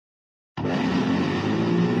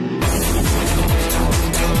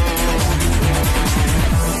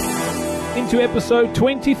to episode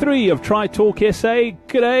 23 of Try Talk SA.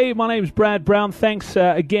 G'day, my name's Brad Brown. Thanks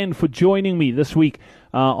again for joining me this week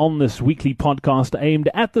on this weekly podcast aimed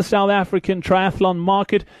at the South African triathlon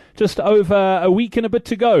market. Just over a week and a bit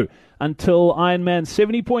to go until Ironman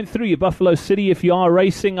 70.3 at Buffalo City. If you are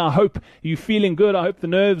racing, I hope you're feeling good. I hope the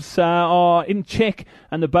nerves are in check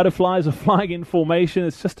and the butterflies are flying in formation.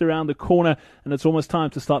 It's just around the corner, and it's almost time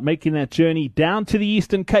to start making that journey down to the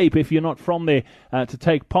Eastern Cape if you're not from there to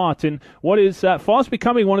take part in what is fast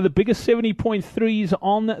becoming one of the biggest 70.3s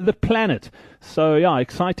on the planet. So, yeah,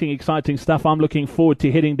 exciting stuff. I'm looking forward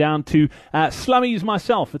to heading down to Slummies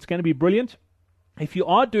myself. It's going to be brilliant. If you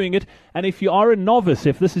are doing it, and if you are a novice,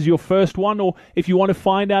 if this is your first one, or if you want to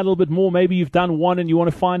find out a little bit more, maybe you've done one and you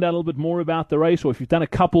want to find out a little bit more about the race, or if you've done a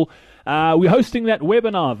couple, we're hosting that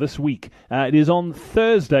webinar this week. It is on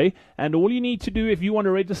Thursday, and all you need to do if you want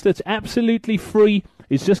to register, it's absolutely free,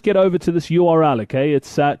 is just get over to this URL, okay?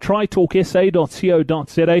 It's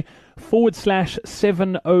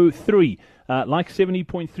trytalksa.co.za/703. Like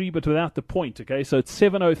 70.3 but without the point, okay? So it's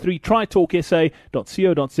 703,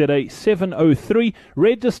 trytalksa.co.za, 703.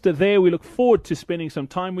 Register there. We look forward to spending some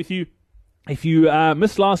time with you. If you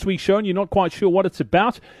missed last week's show and you're not quite sure what it's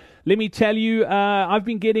about, let me tell you, I've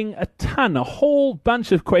been getting a whole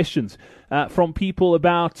bunch of questions from people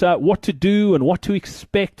about what to do and what to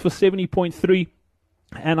expect for 70.3.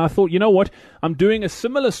 And I thought, you know what, I'm doing a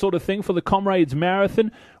similar sort of thing for the Comrades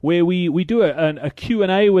Marathon, where we do a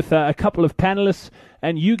Q&A with a couple of panelists,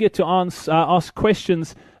 and you get to ask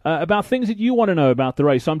questions about things that you want to know about the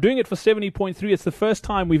race. So I'm doing it for 70.3. It's the first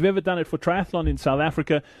time we've ever done it for triathlon in South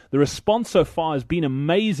Africa. The response so far has been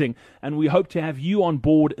amazing, and we hope to have you on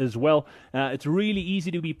board as well. It's really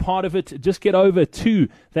easy to be part of it. Just get over to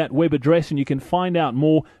that web address and you can find out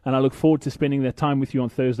more, and I look forward to spending that time with you on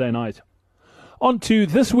Thursday night. On to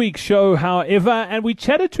this week's show, however, and we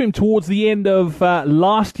chatted to him towards the end of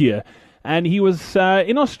last year, and he was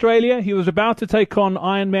in Australia. He was about to take on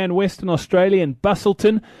Ironman Western Australia in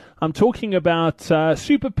Busselton. I'm talking about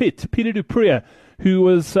Supa Pieter du Preez, who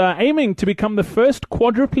was aiming to become the first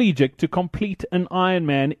quadriplegic to complete an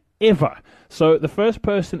Ironman ever. So the first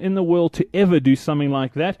person in the world to ever do something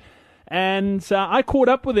like that. And I caught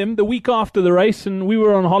up with him the week after the race, and we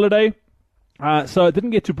were on holiday. So I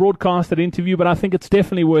didn't get to broadcast that interview, but I think it's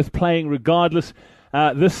definitely worth playing regardless.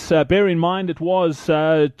 Bear in mind, it was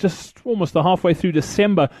just almost the halfway through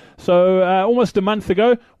December. So almost a month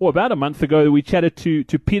ago, or about a month ago, we chatted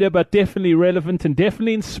to Pieter, but definitely relevant and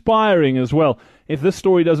definitely inspiring as well. If this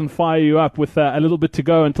story doesn't fire you up with a little bit to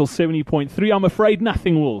go until 70.3, I'm afraid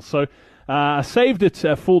nothing will. So I saved it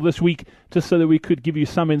for this week just so that we could give you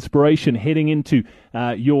some inspiration heading into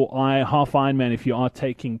your half Ironman if you are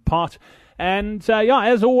taking part. And,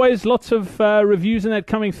 as always, lots of reviews and that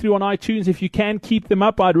coming through on iTunes. If you can, keep them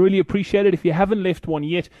up. I'd really appreciate it. If you haven't left one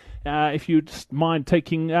yet, if you just mind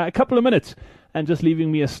taking a couple of minutes and just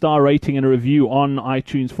leaving me a star rating and a review on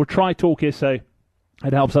iTunes for Try Talk SA.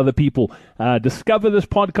 It helps other people discover this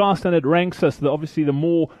podcast, and it ranks us. Obviously, the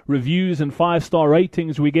more reviews and 5-star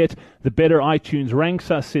ratings we get, the better iTunes ranks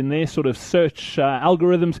us in their sort of search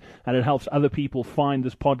algorithms, and it helps other people find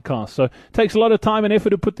this podcast. So it takes a lot of time and effort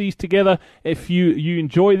to put these together. If you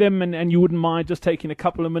enjoy them and you wouldn't mind just taking a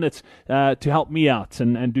couple of minutes to help me out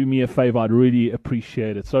and do me a favor, I'd really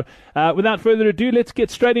appreciate it. So without further ado, let's get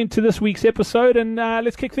straight into this week's episode, and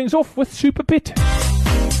let's kick things off with Supa Piet.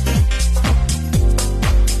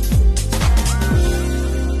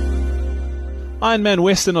 Ironman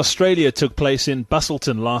Western Australia took place in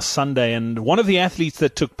Busselton last Sunday, and one of the athletes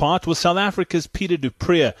that took part was South Africa's Pieter du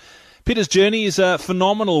Preez. Pieter's journey is a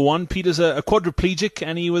phenomenal one. Pieter's a quadriplegic,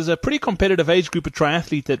 and he was a pretty competitive age group of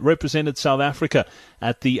triathlete that represented South Africa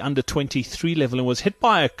at the under-23 level and was hit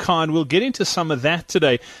by a car, and we'll get into some of that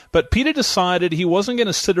today. But Pieter decided he wasn't going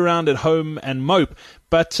to sit around at home and mope,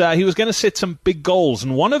 but he was going to set some big goals,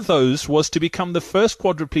 and one of those was to become the first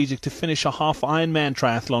quadriplegic to finish a half Ironman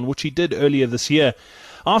triathlon, which he did earlier this year.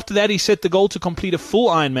 After that, he set the goal to complete a full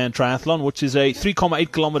Ironman triathlon, which is a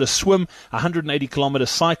 3.8-kilometer swim, a 180-kilometer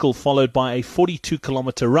cycle, followed by a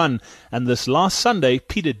 42-kilometer run. And this last Sunday,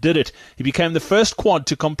 Pieter did it. He became the first quad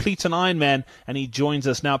to complete an Ironman, and he joins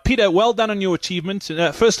us now. Pieter, well done on your achievement.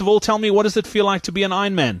 First of all, tell me, what does it feel like to be an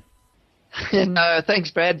Ironman? No,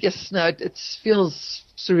 thanks, Brad. Yes, no, it feels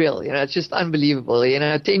surreal. It's just unbelievable.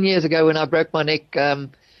 10 years ago when I broke my neck,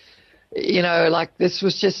 this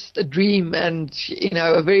was just a dream and,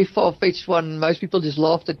 a very far-fetched one. Most people just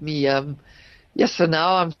laughed at me. So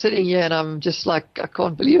now I'm sitting here and I'm just like, I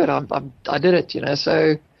can't believe it. I did it,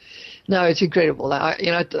 so no, it's incredible.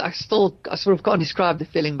 I sort of can't describe the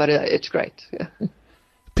feeling, but it's great.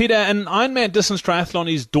 Pieter, an Ironman distance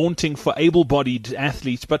triathlon is daunting for able-bodied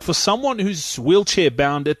athletes, but for someone who's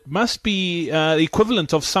wheelchair-bound, it must be the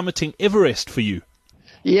equivalent of summiting Everest for you.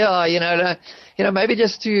 Yeah, maybe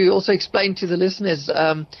just to also explain to the listeners,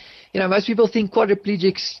 most people think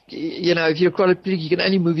quadriplegics, if you're a quadriplegic, you can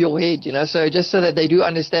only move your head, so just so that they do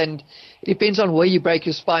understand, it depends on where you break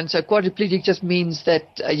your spine. So quadriplegic just means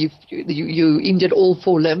that you injured all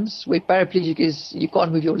four limbs, where paraplegic is you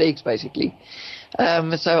can't move your legs, basically. So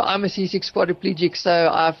I'm a C6 quadriplegic, so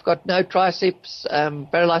I've got no triceps,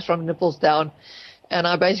 paralyzed from the nipples down, and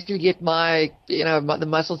I basically get the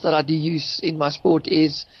muscles that I do use in my sport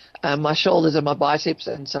is my shoulders and my biceps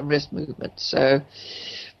and some wrist movements. So,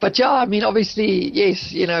 but yeah, I mean, obviously,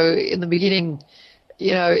 yes, in the beginning,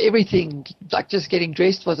 everything, like just getting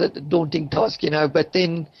dressed was a daunting task, but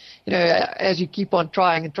then, as you keep on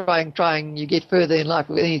trying and trying, you get further in life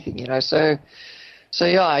with anything, So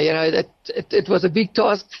yeah, it was a big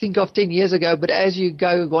task to think of 10 years ago, but as you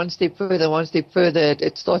go one step further,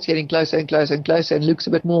 it starts getting closer and closer and closer and looks a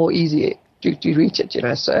bit more easy to reach it,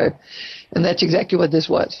 so, and that's exactly what this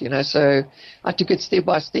was, so I took it step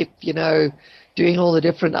by step, doing all the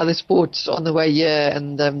different other sports on the way here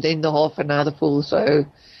and then the half and now the full. So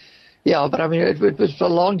yeah, but I mean, it was a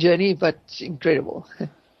long journey, but incredible.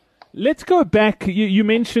 Let's go back. You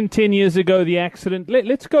mentioned 10 years ago the accident.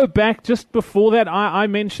 Let's go back just before that. I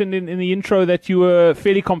mentioned in the intro that you were a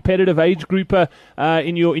fairly competitive age grouper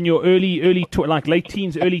in your like late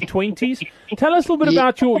teens, early 20s. Tell us a little bit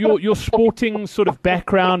about your sporting sort of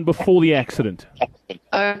background before the accident.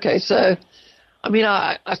 Okay, so I mean,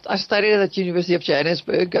 I studied at the University of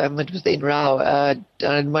Johannesburg. It was then Rao. I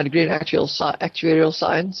did my degree in actuarial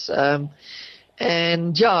science.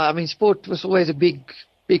 And yeah, I mean, sport was always a big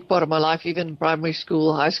part of my life, even primary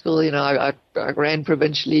school, high school. I ran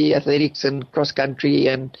provincially, athletics and cross country,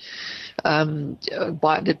 and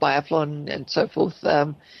did biathlon and so forth.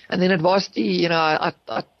 And then at varsity, I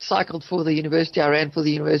cycled for the university. I ran for the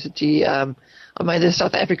university. I made the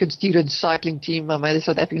South African students cycling team. I made the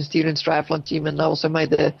South African students triathlon team, and I also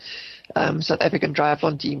made the South African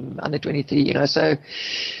triathlon team under 23. So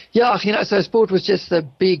yeah, so sport was just a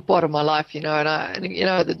big part of my life. And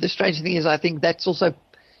the strange thing is, I think that's also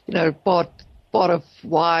part of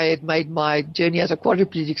why it made my journey as a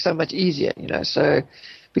quadriplegic so much easier, so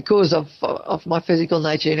because of my physical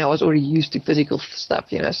nature, I was already used to physical stuff,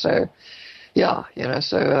 so yeah,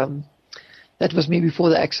 so that was me before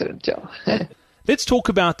the accident. Yeah. Let's talk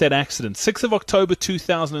about that accident. 6th of October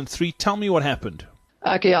 2003. Tell me what happened.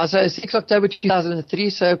 Okay, so 6th October 2003,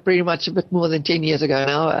 so pretty much a bit more than 10 years ago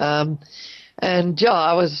now. And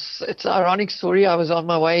yeah, it's an ironic story. I was on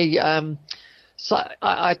my way, so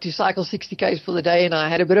I had to cycle 60 k's for the day, and I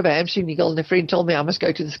had a bit of a hamstring niggle, and a friend told me I must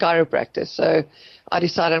go to the chiropractor. So I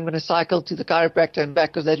decided I'm going to cycle to the chiropractor and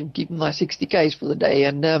back because that would keep me my 60 k's for the day.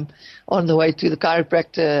 And on the way to the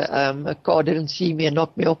chiropractor, a car didn't see me and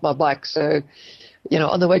knocked me off my bike. So,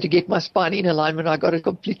 on the way to get my spine in alignment, I got it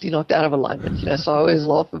completely knocked out of alignment. So I always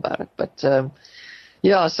laugh about it. But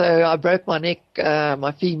yeah, so I broke my neck,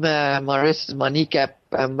 my femur, my wrist, and my kneecap.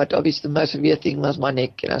 But obviously the most severe thing was my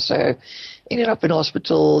neck. So ended up in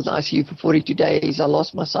hospital, in ICU for 42 days. I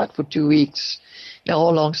lost my sight for 2 weeks. A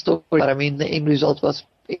whole long story, but I mean, the end result was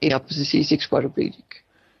ended up as a C6 quadriplegic.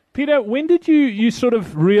 Pieter, when did you sort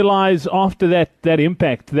of realize after that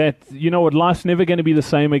impact that, what, life's never going to be the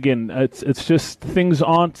same again? It's just things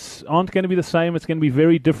aren't going to be the same. It's going to be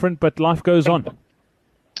very different, but life goes on.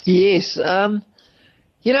 Yes.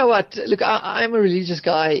 You know what? Look, I'm a religious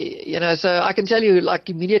guy, so I can tell you, like,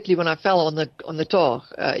 immediately when I fell on the tar,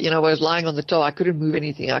 I was lying on the tar, I couldn't move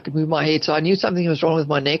anything. I could move my head, so I knew something was wrong with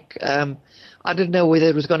my neck. I didn't know whether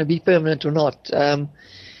it was going to be permanent or not.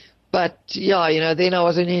 But yeah, then I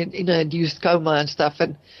was in an induced coma and stuff,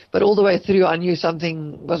 but all the way through I knew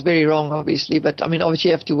something was very wrong, obviously. But I mean,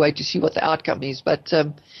 obviously you have to wait to see what the outcome is. But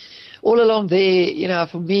all along there,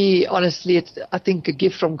 for me, honestly, it's, I think a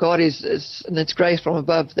gift from God is and it's grace from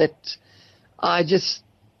above that I just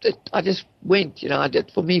went,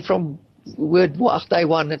 for me from day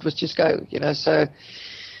one, it was just go,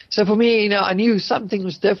 So for me, I knew something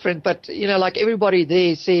was different, but, like everybody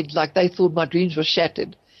there said, like they thought my dreams were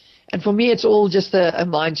shattered. And for me, it's all just a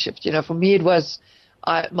mind shift, For me, it was,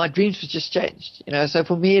 my dreams was just changed, So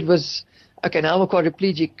for me, it was, okay, now I'm a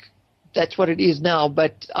quadriplegic. That's what it is now,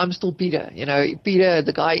 but I'm still Pieter, Pieter,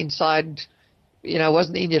 the guy inside,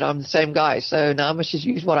 wasn't injured. I'm the same guy. So now I must just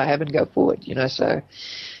use what I have and go forward, so.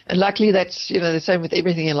 And luckily that's, the same with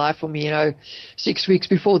everything in life for me, 6 weeks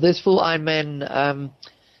before this full Ironman,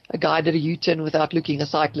 a guy did a U-turn without looking, a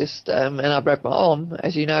cyclist, and I broke my arm,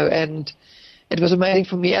 as you know, and it was amazing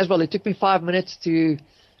for me as well. It took me 5 minutes to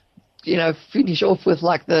finish off with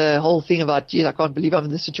like the whole thing about, geez, I can't believe I'm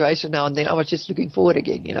in this situation now. And then I was just looking forward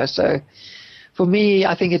again, So for me,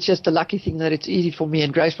 I think it's just a lucky thing that it's easy for me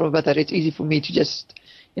and graceful, but that it's easy for me to just,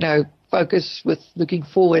 focus with looking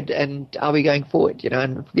forward and how we're going forward,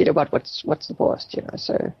 and forget about what's the past,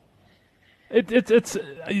 So. It's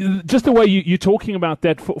just the way you're talking about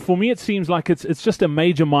that. For me, it seems like it's just a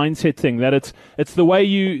major mindset thing. That it's the way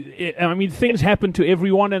things happen to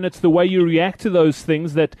everyone, and it's the way you react to those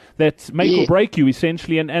things that make or break you,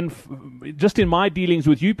 essentially. And just in my dealings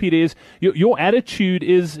with you, Pieter, is your attitude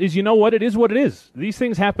is you know what, it is what it is. These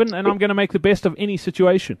things happen, and I'm going to make the best of any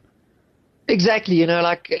situation. Exactly.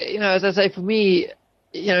 As I say, for me,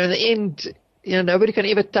 in the end, nobody can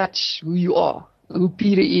ever touch who you are, who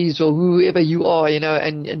Pieter is, or whoever you are,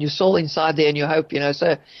 and your soul inside there and your hope,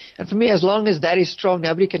 So, and for me, as long as that is strong,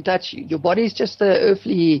 nobody can touch you. Your body is just an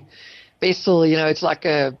earthly vessel, it's like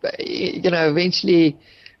eventually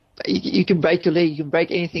you can break your leg, you can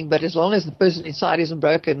break anything, but as long as the person inside isn't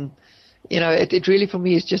broken, it really for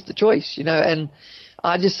me is just a choice, and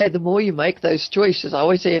I just say the more you make those choices, I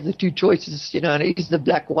always say you have the two choices, and it is the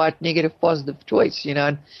black, white, negative, positive choice,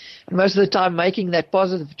 and most of the time making that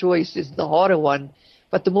positive choice is the harder one,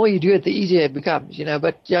 but the more you do it, the easier it becomes,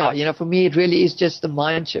 but for me, it really is just the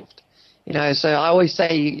mind shift, so I always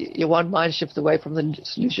say you're one mind shift away from the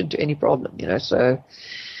solution to any problem, so,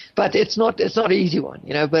 but it's not an easy one,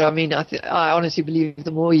 but I honestly believe the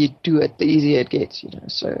more you do it, the easier it gets,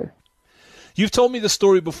 so. You've told me the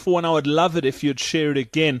story before, and I would love it if you'd share it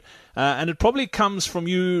again. And it probably comes from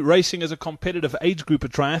you racing as a competitive age group, a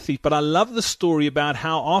triathlete. But I love the story about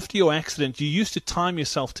how after your accident, you used to time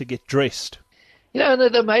yourself to get dressed.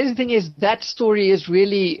 The amazing thing is that story is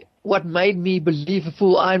really what made me believe a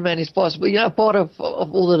full Ironman is possible. Part of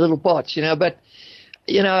all the little parts, But,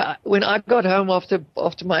 when I got home after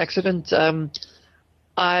my accident,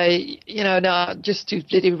 now just to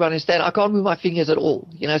let everyone understand, I can't move my fingers at all,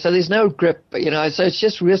 so there's no grip, so it's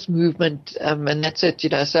just wrist movement, and that's it,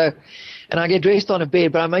 so, and I get dressed on a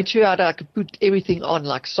bed, but I made sure that I could put everything on,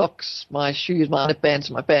 like socks, my shoes, my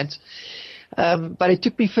underpants, my pants, but it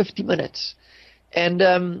took me 50 minutes. And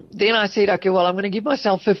then I said, okay, well, I'm going to give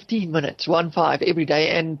myself 15 minutes, 1-5 every day,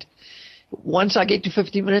 and once I get to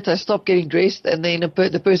 15 minutes, I stop getting dressed, and then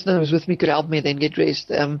the person that was with me could help me then get dressed.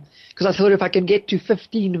 Because I thought if I can get to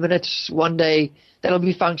 15 minutes one day, that'll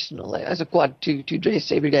be functional as a quad to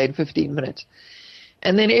dress every day in 15 minutes.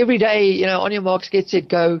 And then every day, on your marks, get set,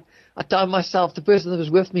 go. I timed myself. The person that was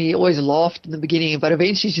with me always laughed in the beginning, but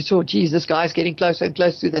eventually she saw, geez, this guy's getting closer and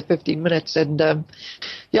closer to that 15 minutes. And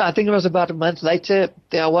I think it was about a month later,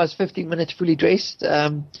 there I was 15 minutes fully dressed.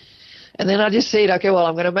 And then I just said, okay, well,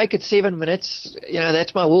 I'm going to make it 7 minutes.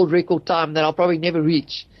 That's my world record time that I'll probably never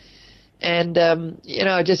reach. And,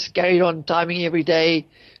 I just carried on timing every day,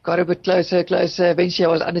 got a bit closer. Eventually I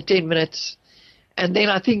was under 10 minutes. And then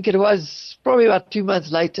I think it was probably about 2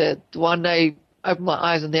 months later, one day I opened my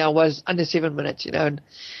eyes and there I was under 7 minutes, And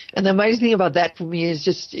the amazing thing about that for me is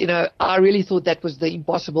just, I really thought that was the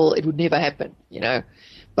impossible. It would never happen,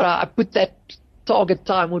 But I put that target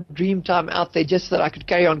time or dream time out there just so that I could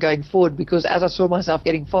carry on going forward, because as I saw myself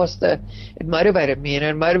getting faster, it motivated me, and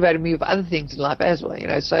it motivated me with other things in life as well,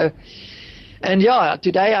 So, and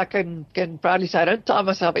today I can proudly say I don't time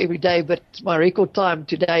myself every day, but my record time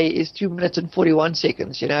today is 2 minutes and 41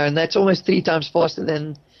 seconds, and that's almost 3 times faster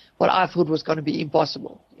than what I thought was going to be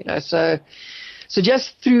impossible, So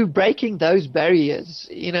just through breaking those barriers,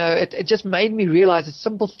 it just made me realize a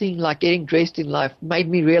simple thing like getting dressed in life made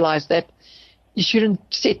me realize that you shouldn't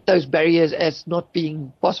set those barriers as not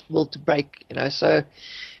being possible to break, So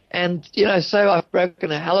I've broken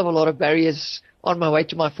a hell of a lot of barriers on my way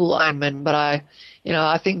to my full Ironman, but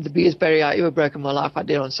I think the biggest barrier I ever broke in my life I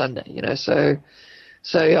did on Sunday, So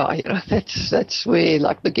that's where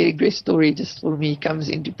like the getting dressed story just for me comes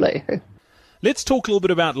into play. Let's talk a little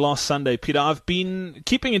bit about last Sunday, Pieter. I've been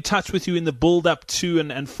keeping in touch with you in the build-up to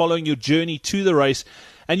and following your journey to the race.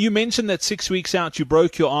 And you mentioned that 6 weeks out you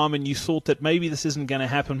broke your arm and you thought that maybe this isn't going to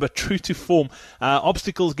happen, but true to form,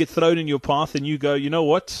 obstacles get thrown in your path and you go, you know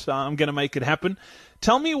what, I'm going to make it happen.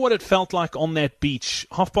 Tell me what it felt like on that beach,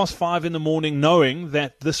 5:30 in the morning, knowing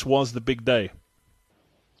that this was the big day.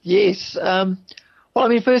 Yes.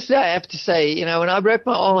 Firstly, I have to say, when I broke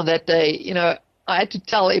my arm on that day, I had to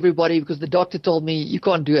tell everybody because the doctor told me you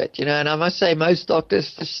can't do it, and I must say most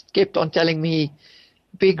doctors just kept on telling me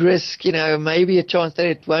big risk, maybe a chance that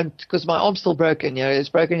it won't, because my arm's still broken, it's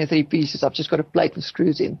broken in 3 pieces. I've just got a plate with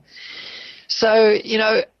screws in. So,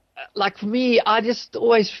 like for me, I just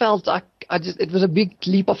always felt like it was a big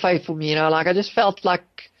leap of faith for me, like I just felt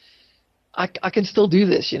like I can still do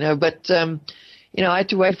this, but, I had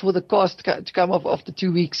to wait for the cast to come off after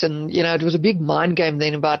 2 weeks. And, it was a big mind game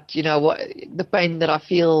then about, what the pain that I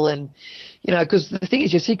feel. And, because the thing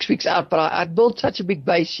is, you're 6 weeks out, but I'd built such a big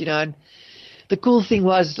base, and the cool thing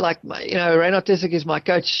was, like, Reinhard Tessick is my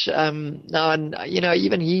coach now. And,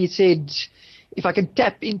 even he said, if I can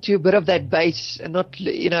tap into a bit of that base and not,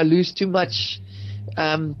 lose too much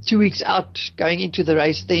 2 weeks out going into the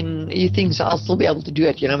race, then he thinks I'll still be able to do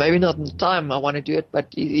it. Maybe not in the time I want to do it, but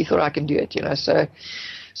he thought I can do it.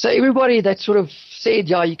 So everybody that sort of said,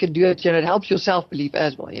 yeah, you can do it, it helps your self-belief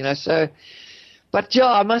as well. But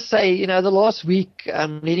yeah, I must say, the last week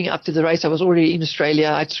leading up to the race, I was already in Australia.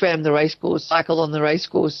 I'd swam the race course, cycled on the race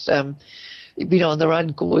course, been on the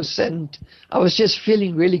run course, and I was just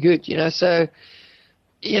feeling really good. So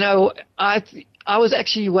I was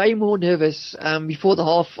actually way more nervous before the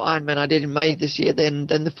half Ironman I did in May this year than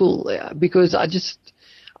the full, because I just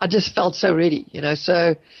felt so ready,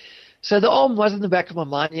 So the arm was in the back of my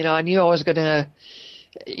mind. I knew I was going to,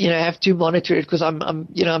 have to monitor it, because I'm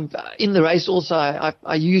in the race also.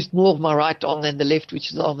 I used more of my right arm than the left, which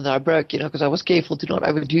is the arm that I broke, because I was careful to not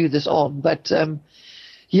overdo this arm. But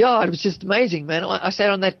yeah, it was just amazing, man. I sat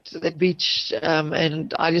on that beach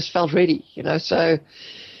and I just felt ready, So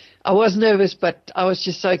I was nervous, but I was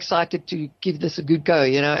just so excited to give this a good go,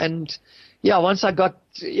 And yeah, once I got,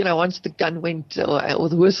 once the gun went or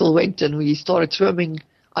the whistle went and we started swimming,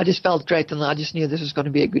 I just felt great, and I just knew this was going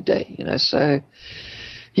to be a good day, So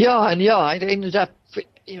yeah, it ended up,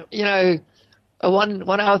 a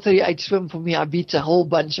 1 hour 38 swim for me. I beat a whole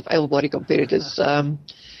bunch of able-bodied competitors, and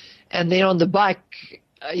then on the bike,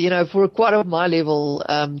 for a quarter of my level,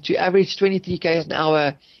 to average 23 k's an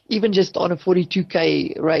hour, even just on a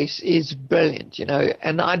 42k race, is brilliant,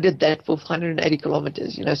 and I did that for 180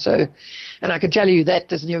 kilometers, so, and I can tell you that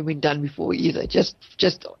has never been done before either, just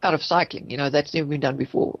out of cycling, that's never been done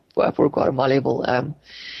before for a quarter of my level.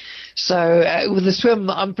 So with the swim,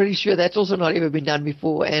 I'm pretty sure that's also not ever been done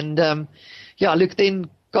before. And yeah, look, then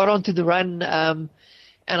got onto the run, and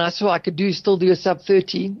I saw I could still do a sub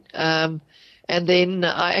 13. And then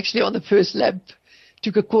I actually on the first lap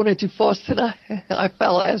took a corner too fast, and I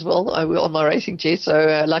fell as well on my racing chair.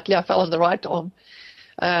 So luckily I fell on the right arm,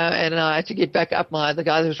 and I had to get back up. The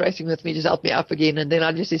guy that was racing with me just helped me up again, and then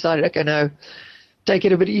I just decided, okay, no, take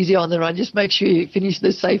it a bit easier on the run. Just make sure you finish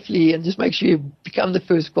this safely, and just make sure you become the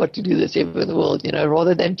first squad to do this ever in the world,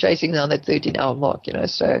 rather than chasing down that 13-hour mark,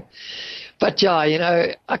 So, but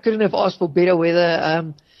yeah, I couldn't have asked for better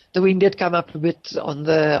weather. The wind did come up a bit on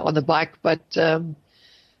the bike, but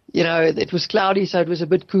it was cloudy, so it was a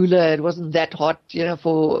bit cooler. It wasn't that hot,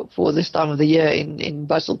 for this time of the year in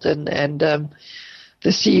Busselton, and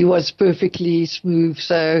the sea was perfectly smooth.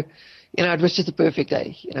 So, it was just a perfect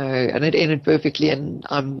day, and it ended perfectly, and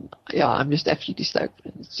I'm just absolutely stoked.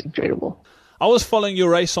 It's incredible. I was following your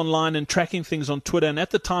race online and tracking things on Twitter, and at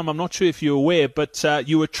the time, I'm not sure if you're aware, but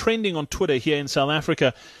you were trending on Twitter here in South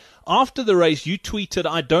Africa. After the race, you tweeted,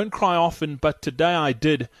 "I don't cry often, but today I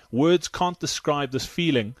did. Words can't describe this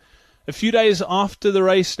feeling." A few days after the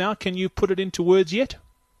race now, can you put it into words yet?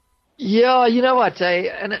 Yeah, you know what,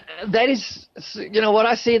 and that is, what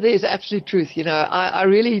I say there is absolute truth. I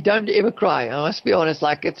really don't ever cry. I must be honest.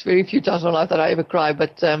 Like, it's very few times in my life that I ever cry.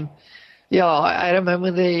 But yeah, I had a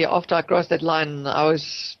moment there after I crossed that line. I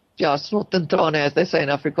was snorten trane, as they say in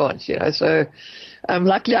Afrikaans. So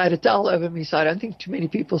luckily I had a towel over me, so I don't think too many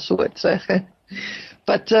people saw it. So,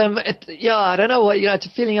 but I don't know what. It's a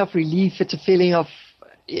feeling of relief. It's a feeling of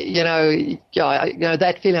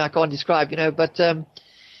that feeling I can't describe. But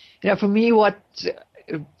for me, what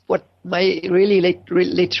may really let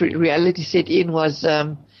reality set in was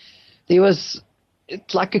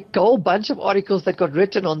it's like a whole bunch of articles that got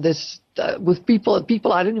written on this with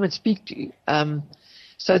people I didn't even speak to.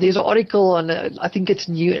 So there's an article on I think it's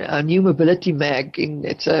New Mobility Mag.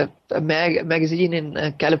 It's a magazine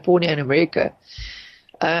in California in America,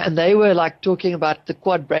 and they were like talking about the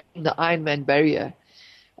quad breaking the Ironman barrier.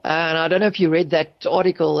 And I don't know if you read that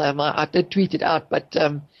article. I did tweet it out, but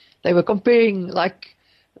they were comparing like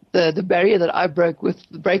the barrier that I broke with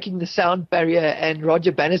breaking the sound barrier and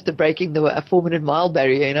Roger Bannister breaking the 4-minute-mile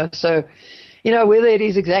barrier, So, whether it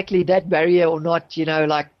is exactly that barrier or not,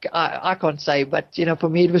 like I can't say. But, for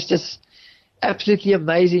me, it was just absolutely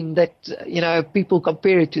amazing that, people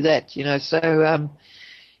compare it to that, So,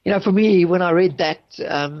 for me, when I read that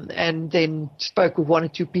and then spoke with one or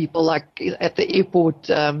two people, like at the airport,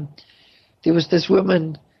 there was this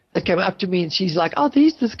woman that came up to me and she's like, "Oh,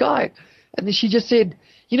 there's this guy," and then she just said,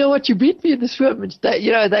 "You know what? You beat me in the swim." And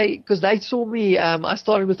because they saw me, I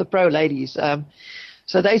started with the pro ladies,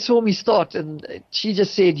 So they saw me start, and she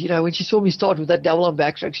just said, when she saw me start with that double on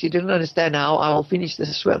backstroke, she didn't understand how I will finish the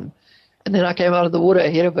swim. And then I came out of the water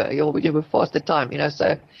ahead of her, with faster time,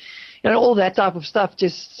 so, all that type of stuff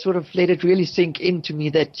just sort of let it really sink into me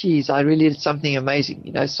that, geez, I really did something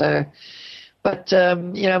amazing, so. But,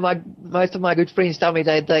 most of my good friends tell me,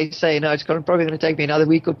 they say, it's probably going to take me another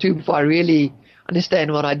week or two before I really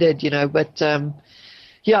understand what I did, but,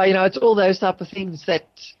 it's all those type of things that,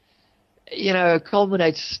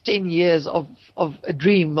 culminates 10 years of a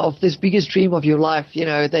dream, of this biggest dream of your life,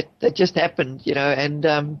 that just happened, and,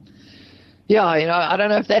 I don't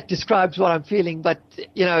know if that describes what I'm feeling, but,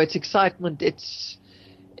 it's excitement. It's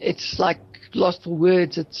like lost for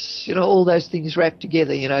words. It's, all those things wrapped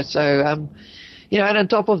together, so, and on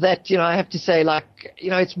top of that, I have to say, like,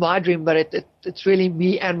 it's my dream, but it's really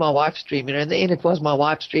me and my wife's dream, in the end, it was my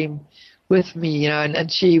wife's dream with me, and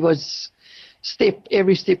she was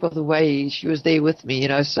every step of the way, she was there with me,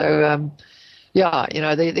 so,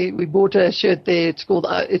 we bought a shirt there,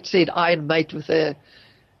 it said Iron Mate with a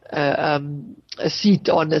seat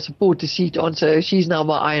on, a supporter seat on, so she's now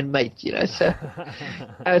my Iron Mate, so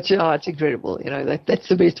it's incredible, that's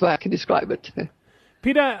the best way I can describe it.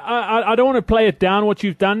 Pieter, I don't want to play it down what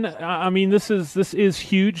you've done. I mean, this is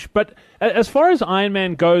huge. But as far as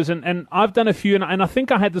Ironman goes, and I've done a few, and I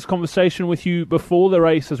think I had this conversation with you before the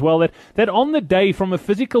race as well, that on the day, from a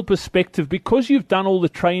physical perspective, because you've done all the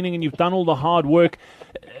training and you've done all the hard work,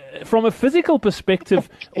 from a physical perspective,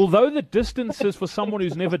 although the distances for someone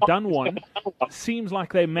who's never done one seems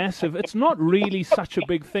like they're massive, it's not really such a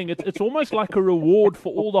big thing. It's almost like a reward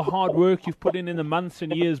for all the hard work you've put in the months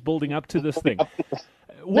and years building up to this thing.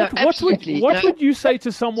 What would you say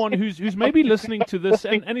to someone who's maybe listening to this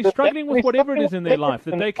and is struggling with whatever it is in their life,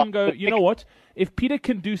 that they can go, you know what, if Pieter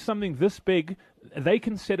can do something this big, they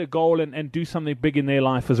can set a goal and do something big in their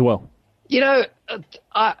life as well?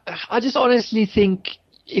 I just honestly think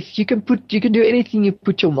if you can do anything you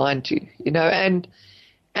put your mind to, and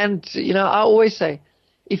I always say,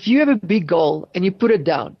 if you have a big goal and you put it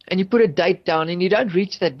down and you put a date down and you don't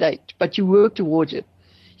reach that date, but you work towards it,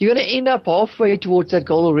 you're going to end up halfway towards that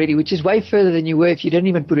goal already, which is way further than you were if you didn't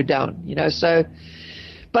even put it down, so,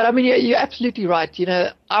 but I mean, you're absolutely right.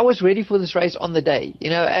 I was ready for this race on the day,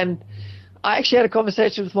 and I actually had a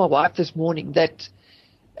conversation with my wife this morning that,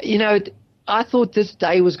 I thought this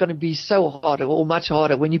day was going to be so hard, or much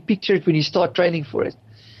harder when you picture it, when you start training for it.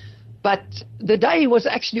 But the day was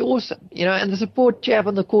actually awesome, and the support you have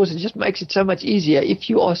on the course, it just makes it so much easier if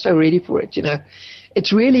you are so ready for it,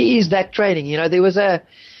 It really is that training, There was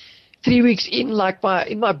 3 weeks in,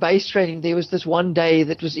 in my base training, there was this one day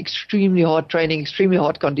that was extremely hard training, extremely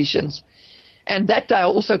hard conditions. And that day I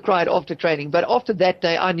also cried after training. But after that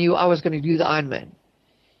day, I knew I was going to do the Ironman.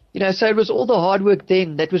 So it was all the hard work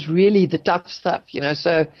then that was really the tough stuff,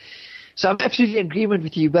 So I'm absolutely in agreement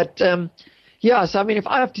with you. But, so I mean, if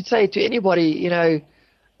I have to say to anybody,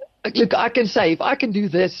 look, I can say, if I can do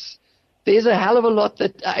this, there's a hell of a lot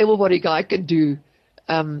that an able-bodied guy can do.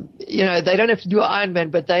 They don't have to do an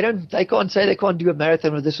Ironman, but they can't say they can't do a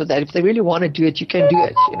marathon or this or that. If they really want to do it, you can do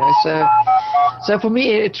it, So for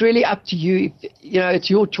me, it's really up to you. It's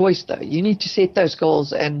your choice, though. You need to set those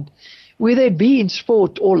goals, and whether it be in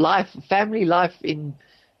sport or life, family life, in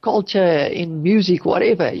culture, in music,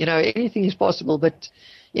 whatever, anything is possible. But,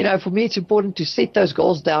 for me, it's important to set those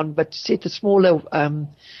goals down, but to set the smaller,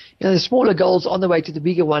 the smaller goals on the way to the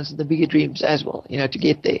bigger ones and the bigger dreams as well, to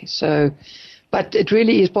get there. So, but it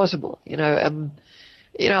really is possible,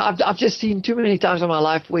 I've just seen too many times in my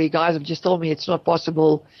life where guys have just told me it's not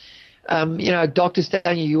possible. Doctors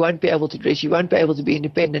telling you won't be able to dress, you won't be able to be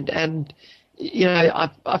independent, and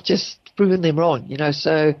I've just proven them wrong.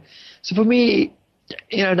 So for me,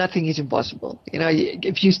 nothing is impossible.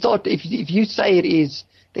 If you say it is,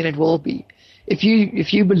 then it will be.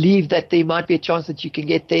 If you believe that there might be a chance that you can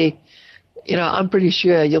get there, I'm pretty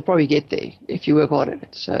sure you'll probably get there if you work hard at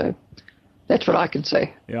it. So that's what I can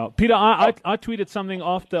say. Yeah, Pieter, I tweeted something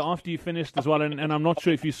after you finished as well, and I'm not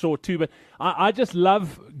sure if you saw it too, but I just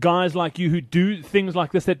love guys like you who do things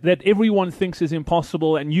like this that everyone thinks is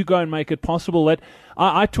impossible, and you go and make it possible. That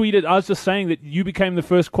I tweeted, I was just saying that you became the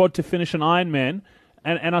first quad to finish an Ironman.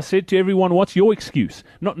 And I said to everyone, what's your excuse?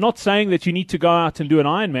 Not saying that you need to go out and do an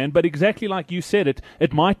Ironman, but exactly like you said,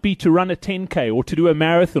 it might be to run a 10K or to do a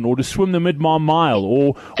marathon or to swim the mile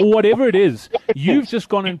or whatever it is. You've just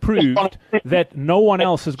gone and proved that no one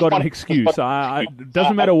else has got an excuse. It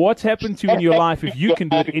doesn't matter what's happened to you in your life. If you can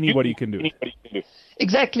do it, anybody can do it.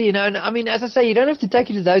 Exactly, and I mean, as I say, you don't have to take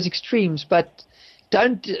it to those extremes, but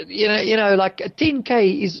don't, like a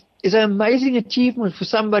 10K is an amazing achievement for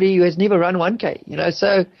somebody who has never run 1K,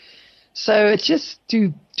 So So it's just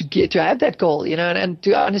to have that goal, and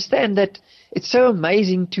to understand that it's so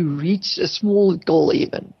amazing to reach a small goal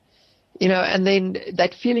even, and then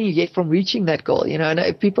that feeling you get from reaching that goal, and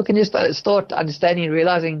if people can just start understanding and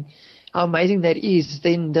realizing how amazing that is,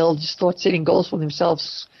 then they'll just start setting goals for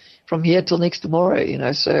themselves from here till next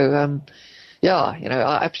tomorrow, so, yeah,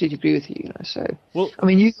 I absolutely agree with you, so, well, I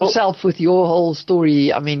mean, you yourself with your whole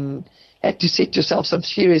story, I mean, had to set yourself some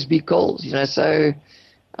serious big goals, so,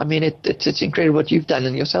 I mean, it's incredible what you've done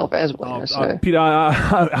in yourself as well. So. Peter,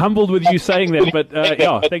 I'm humbled with you saying that, but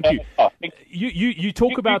yeah, thank you. You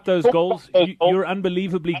talk about those goals. You're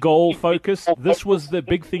unbelievably goal focused. This was the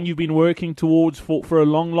big thing you've been working towards for a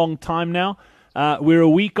long, long time now. We're a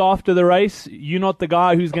week after the race. You're not the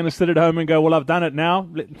guy who's going to sit at home and go, well, I've done it now.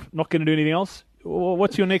 Not going to do anything else.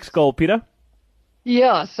 What's your next goal, Peter?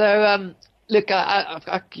 Yeah, so look, I've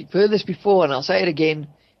heard this before, and I'll say it again.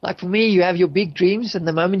 Like for me, you have your big dreams, and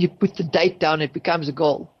the moment you put the date down, it becomes a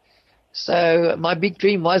goal. So my big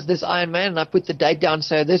dream was this Ironman, and I put the date down,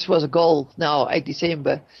 so this was a goal now, 8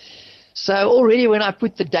 December. So already when I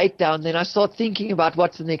put the date down, then I start thinking about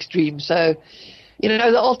what's the next dream. So,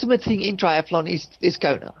 the ultimate thing in triathlon is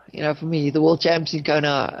Kona. For me, the world champs in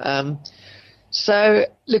Kona. So,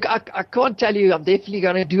 look, I can't tell you I'm definitely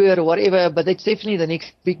going to do it or whatever, but it's definitely the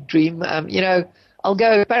next big dream. I'll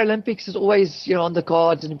go. Paralympics is always, on the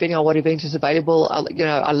cards, and depending on what event is available,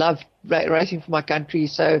 I love racing for my country.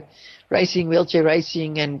 So, racing, wheelchair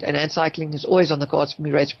racing, and cycling is always on the cards for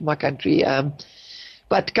me. Racing for my country.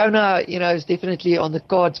 But Kona, is definitely on the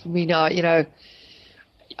cards for me now.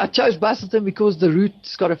 I chose Busselton because the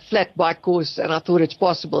route's got a flat bike course, and I thought it's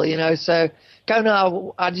possible. So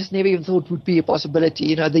Kona, I just never even thought would be a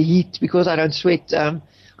possibility. The heat, because I don't sweat. I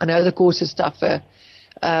know the course is tougher.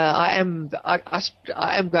 I am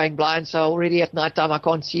going blind, so already at night time I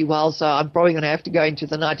can't see well, so I'm probably going to have to go into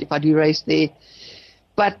the night if I do race there.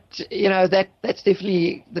 But, that's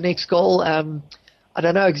definitely the next goal. I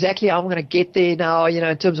don't know exactly how I'm going to get there now,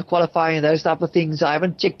 in terms of qualifying and those type of things. I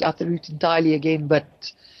haven't checked out the route entirely again, but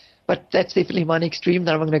that's definitely my next dream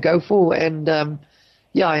that I'm going to go for. And,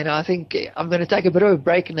 I think I'm going to take a bit of a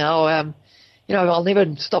break now. I'll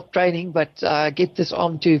never stop training, but get this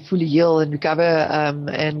arm to fully heal and recover.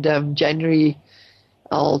 And January,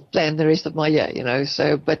 I'll plan the rest of my year,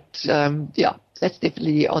 So, but that's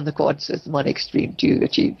definitely on the cards as my next dream to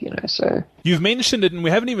achieve, So you've mentioned it, and we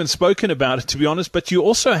haven't even spoken about it, to be honest. But you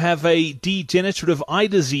also have a degenerative eye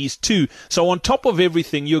disease too. So on top of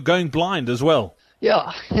everything, you're going blind as well.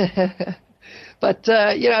 Yeah. But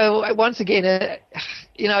once again,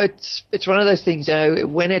 it's one of those things.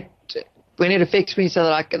 When it affects me, so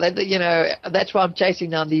that that's why I'm chasing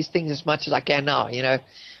down these things as much as I can now.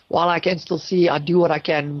 While I can still see, I do what I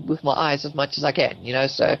can with my eyes as much as I can.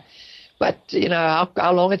 So, but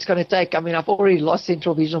how long it's going to take? I mean, I've already lost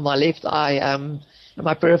central vision on my left eye. And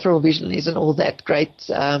my peripheral vision isn't all that great.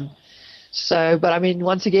 So, but I mean,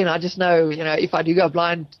 once again, I just know, if I do go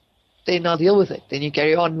blind, then I'll deal with it. Then you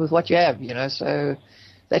carry on with what you have. So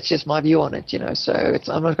that's just my view on it. So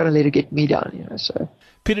I'm not going to let it get me down. So.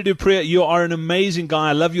 Pieter du Preez, you are an amazing guy.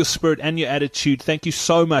 I love your spirit and your attitude. Thank you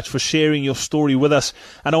so much for sharing your story with us.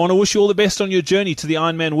 And I want to wish you all the best on your journey to the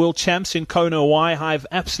Ironman World Champs in Kona, Hawaii. I have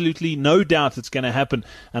absolutely no doubt it's going to happen,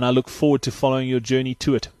 and I look forward to following your journey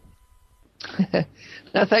to it.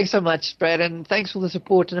 No, thanks so much, Brad, and thanks for the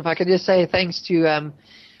support. And if I could just say thanks to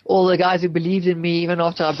all the guys who believed in me even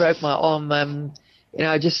after I broke my arm,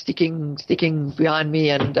 just sticking behind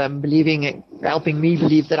me and helping me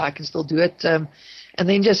believe that I can still do it. And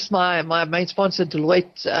then just my main sponsor,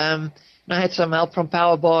 Deloitte. And I had some help from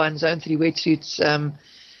Powerbar and Zone 3 wetsuits.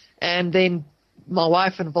 And then my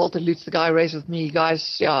wife and Walter Lutz, the guy who raced with me,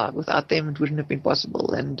 guys, without them it wouldn't have been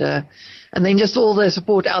possible. And then just all the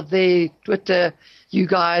support out there, Twitter, you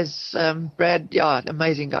guys, Brad,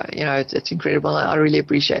 amazing guy. It's incredible. I really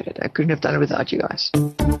appreciate it. I couldn't have done it without you guys.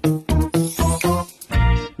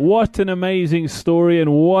 What an amazing story,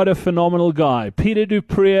 and what a phenomenal guy. Pieter du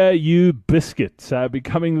Preez, you biscuit,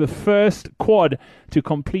 becoming the first quad to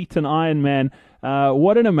complete an Ironman.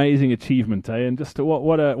 What an amazing achievement, eh? And just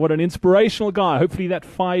what an inspirational guy. Hopefully that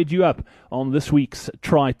fired you up on this week's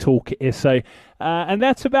Tri Talk essay. And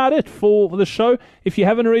that's about it for the show. If you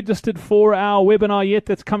haven't registered for our webinar yet,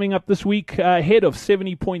 that's coming up this week ahead of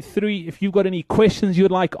 70.3. If you've got any questions you'd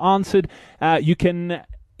like answered, you can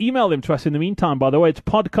email them to us in the meantime. By the way, it's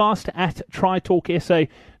podcast@tritalksa.co.za.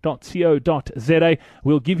 preez.co.za.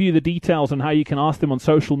 We'll give you the details on how you can ask them on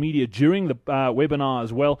social media during the webinar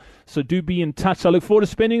as well. So do be in touch. I look forward to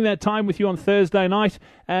spending that time with you on Thursday night,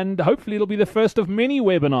 and hopefully it'll be the first of many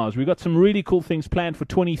webinars. We've got some really cool things planned for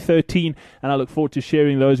 2013, and I look forward to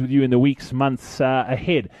sharing those with you in the weeks, months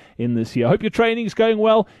ahead in this year. I hope your training is going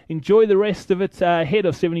well. Enjoy the rest of it ahead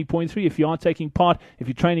of 70.3 if you are taking part. If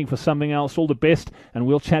you're training for something else, all the best, and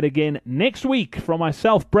we'll chat again next week. From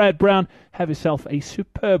myself, Brad Brown, have yourself a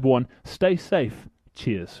superb one. Stay safe.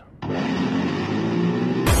 Cheers.